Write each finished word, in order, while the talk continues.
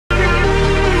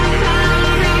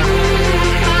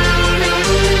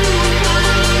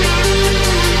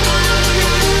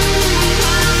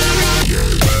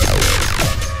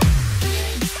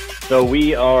So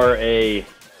we are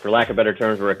for lack of better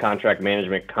terms, we're a contract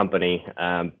management company,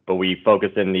 but we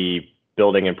focus in the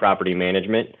building and property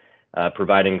management,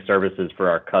 providing services for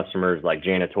our customers like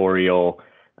janitorial,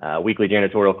 weekly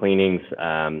janitorial cleanings,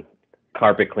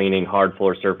 carpet cleaning, hard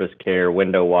floor surface care,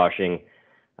 window washing,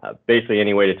 basically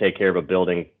any way to take care of a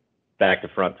building back to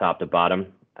front, top to bottom.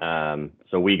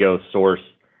 So we go source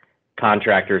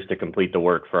contractors to complete the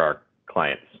work for our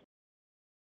clients.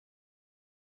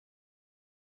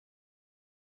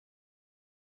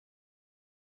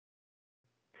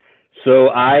 So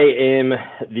I am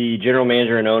the general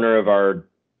manager and owner of our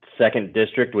second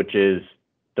district, which is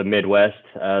the Midwest,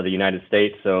 the United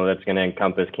States. So that's going to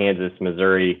encompass Kansas,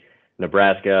 Missouri,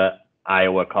 Nebraska,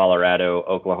 Iowa, Colorado,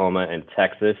 Oklahoma, and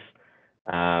Texas.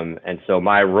 And so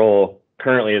my role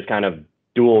currently is kind of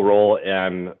dual role.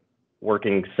 I'm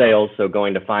working sales, so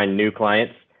going to find new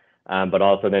clients, but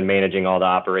also then managing all the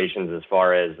operations as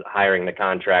far as hiring the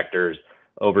contractors,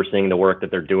 overseeing the work that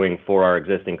they're doing for our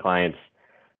existing clients.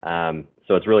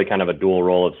 So it's really kind of a dual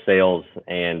role of sales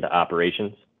and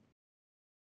operations.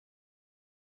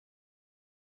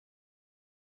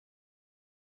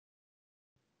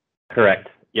 Correct.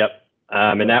 Yep.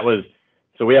 And that was,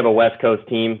 so we have a West Coast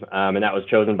team, and that was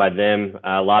chosen by them.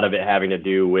 A lot of it having to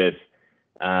do with,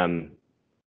 one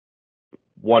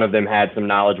of them had some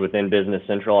knowledge within Business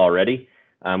Central already,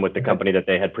 with the company that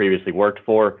they had previously worked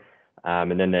for.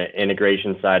 And then the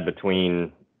integration side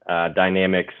between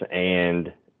Dynamics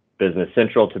and Business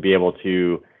Central to be able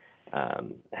to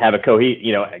have a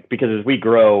because as we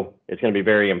grow, it's going to be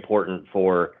very important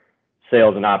for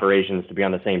sales and operations to be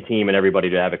on the same team and everybody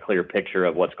to have a clear picture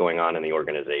of what's going on in the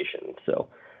organization. So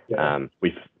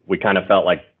we kind of felt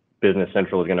like Business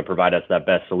Central was going to provide us that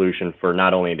best solution for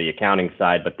not only the accounting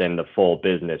side, but then the full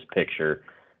business picture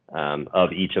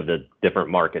of each of the different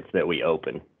markets that we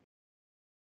open.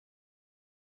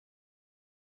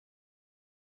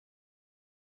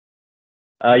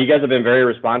 You guys have been very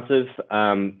responsive.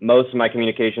 Most of my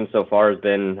communication so far has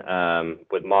been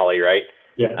with Molly, right?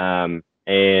 Yeah.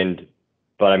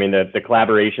 But I mean, the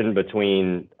collaboration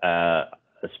between,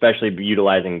 especially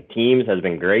utilizing Teams, has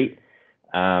been great.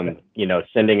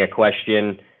 Sending a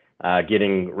question,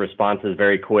 getting responses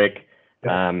very quick,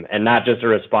 and not just a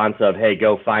response of, hey,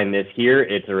 go find this here.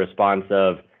 It's a response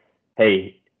of,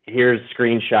 hey, here's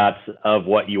screenshots of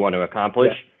what you want to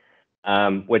accomplish.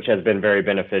 Which has been very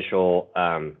beneficial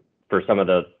for some of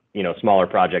the smaller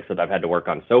projects that I've had to work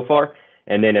on so far.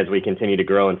 And then as we continue to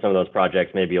grow and some of those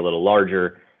projects may be a little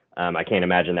larger, I can't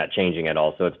imagine that changing at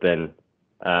all. So it's been,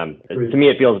 to me,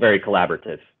 it feels very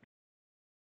collaborative.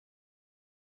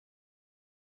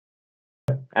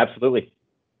 Absolutely.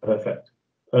 Perfect.